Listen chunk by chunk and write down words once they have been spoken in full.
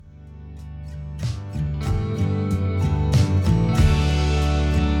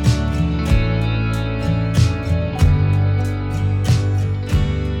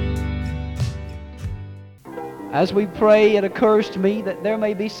As we pray, it occurs to me that there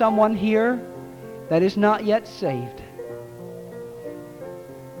may be someone here that is not yet saved.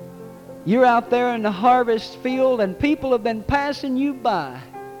 You're out there in the harvest field and people have been passing you by.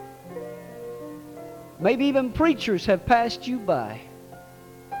 Maybe even preachers have passed you by.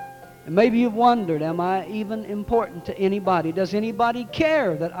 And maybe you've wondered, am I even important to anybody? Does anybody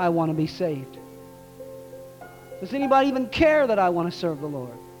care that I want to be saved? Does anybody even care that I want to serve the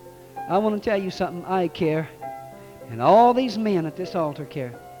Lord? I want to tell you something. I care. And all these men at this altar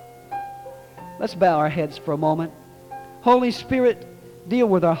care. Let's bow our heads for a moment. Holy Spirit, deal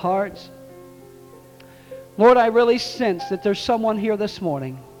with our hearts. Lord, I really sense that there's someone here this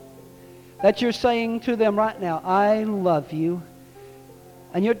morning that you're saying to them right now, I love you.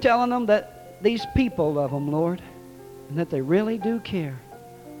 And you're telling them that these people love them, Lord, and that they really do care.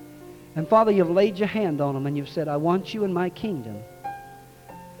 And Father, you've laid your hand on them and you've said, I want you in my kingdom.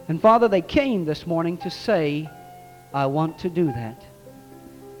 And Father, they came this morning to say, I want to do that.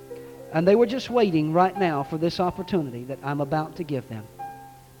 And they were just waiting right now for this opportunity that I'm about to give them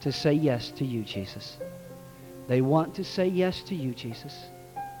to say yes to you, Jesus. They want to say yes to you, Jesus,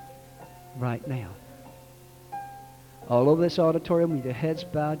 right now. All over this auditorium with your heads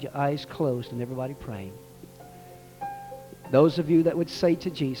bowed, your eyes closed, and everybody praying. Those of you that would say to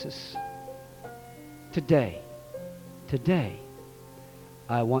Jesus, today,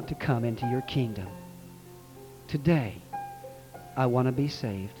 I want to come into your kingdom. Today, I want to be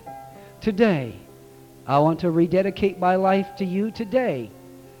saved. Today, I want to rededicate my life to you. Today,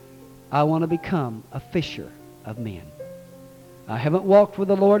 I want to become a fisher of men. I haven't walked with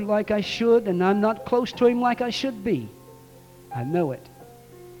the Lord like I should, and I'm not close to Him like I should be. I know it.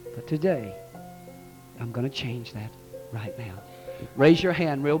 But today, I'm going to change that right now. Raise your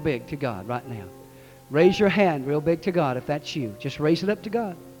hand real big to God right now. Raise your hand real big to God if that's you. Just raise it up to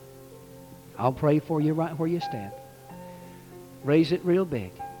God. I'll pray for you right where you stand. Raise it real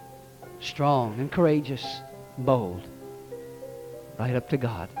big. Strong and courageous, bold. Right up to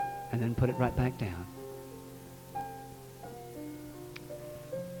God. And then put it right back down.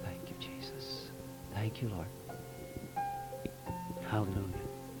 Thank you, Jesus. Thank you, Lord. Hallelujah.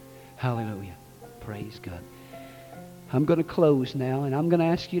 Hallelujah. Praise God. I'm going to close now, and I'm going to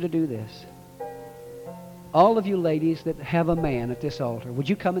ask you to do this. All of you ladies that have a man at this altar, would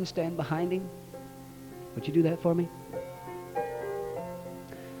you come and stand behind him? Would you do that for me?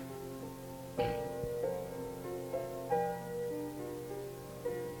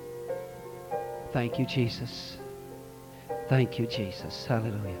 Thank you, Jesus. Thank you, Jesus.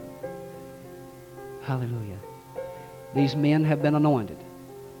 Hallelujah. Hallelujah. These men have been anointed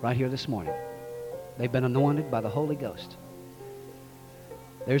right here this morning. They've been anointed by the Holy Ghost.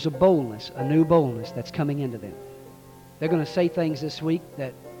 There's a boldness, a new boldness that's coming into them. They're going to say things this week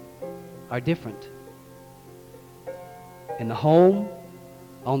that are different. In the home,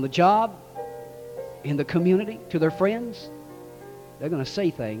 on the job, in the community, to their friends. They're going to say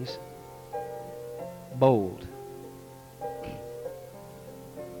things bold.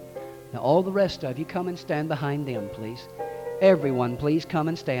 Now all the rest of you, come and stand behind them, please. Everyone, please come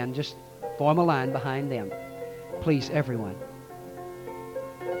and stand. Just form a line behind them. Please, everyone.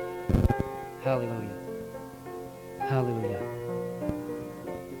 Hallelujah. Hallelujah.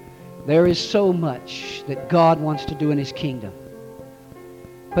 There is so much that God wants to do in His kingdom.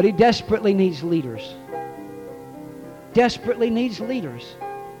 But He desperately needs leaders. Desperately needs leaders.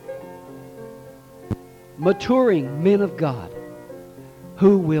 Maturing men of God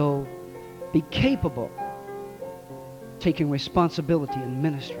who will be capable of taking responsibility in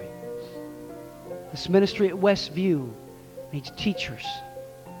ministry. This ministry at Westview needs teachers,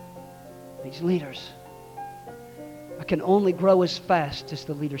 needs leaders. I can only grow as fast as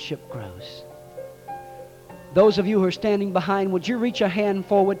the leadership grows. Those of you who are standing behind, would you reach a hand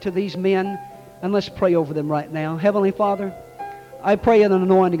forward to these men and let's pray over them right now. Heavenly Father, I pray an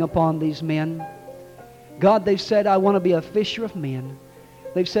anointing upon these men. God, they've said, I want to be a fisher of men.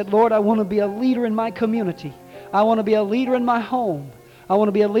 They've said, Lord, I want to be a leader in my community. I want to be a leader in my home. I want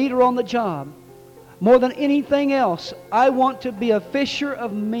to be a leader on the job. More than anything else, I want to be a fisher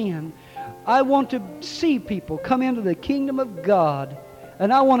of men. I want to see people come into the kingdom of God.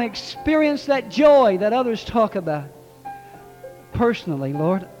 And I want to experience that joy that others talk about. Personally,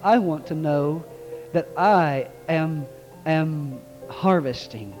 Lord, I want to know that I am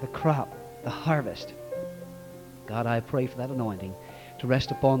harvesting the crop, the harvest. God, I pray for that anointing to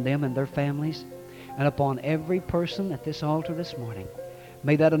rest upon them and their families and upon every person at this altar this morning.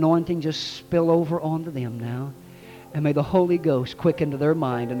 May that anointing just spill over onto them now. And may the Holy Ghost quicken to their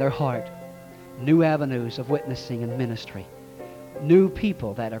mind and their heart new avenues of witnessing and ministry. New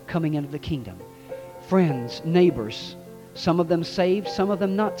people that are coming into the kingdom. friends, neighbors, some of them saved, some of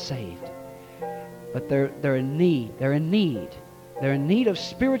them not saved. But they're in need. They're in need. They're in need of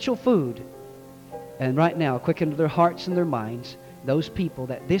spiritual food. And right now, quicken to their hearts and their minds, those people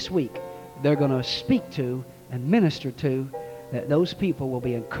that this week they're going to speak to and minister to, that those people will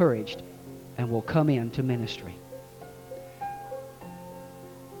be encouraged and will come into ministry.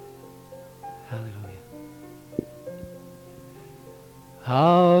 Hallelujah.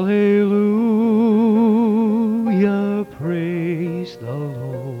 Hallelujah, praise the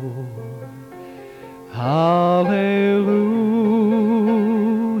Lord. Hallelujah,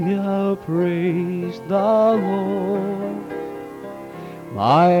 praise the Lord.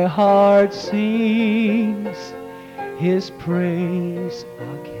 My heart sings His praise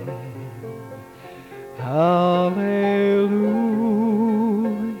again. Hallelujah,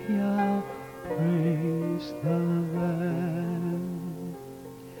 praise the Lamb.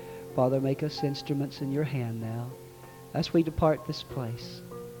 Father, make us instruments in your hand now as we depart this place.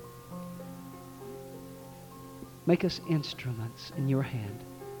 Make us instruments in your hand to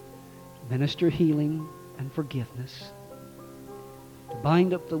minister healing and forgiveness, to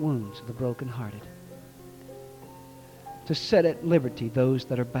bind up the wounds of the brokenhearted, to set at liberty those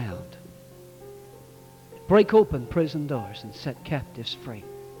that are bound, break open prison doors and set captives free,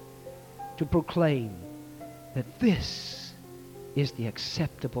 to proclaim that this is the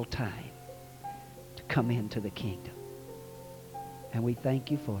acceptable time to come into the kingdom. And we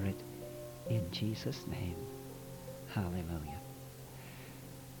thank you for it in Jesus' name. Hallelujah.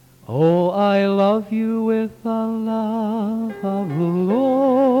 Oh, I love you with the love of the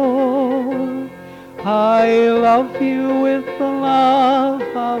Lord. I love you with the love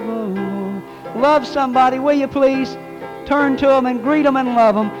of the Lord. Love somebody, will you please? Turn to them and greet them and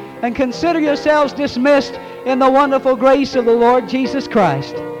love them. And consider yourselves dismissed in the wonderful grace of the Lord Jesus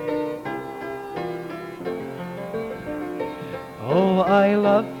Christ. Oh, I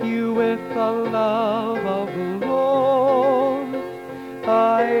love you with the love of the Lord.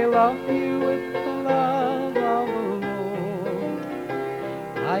 I love you with the love of the Lord.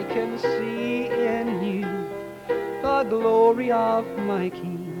 I can see in you the glory of my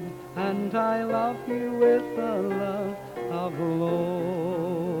King, and I love you with the love of the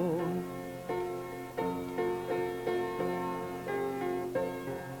Lord.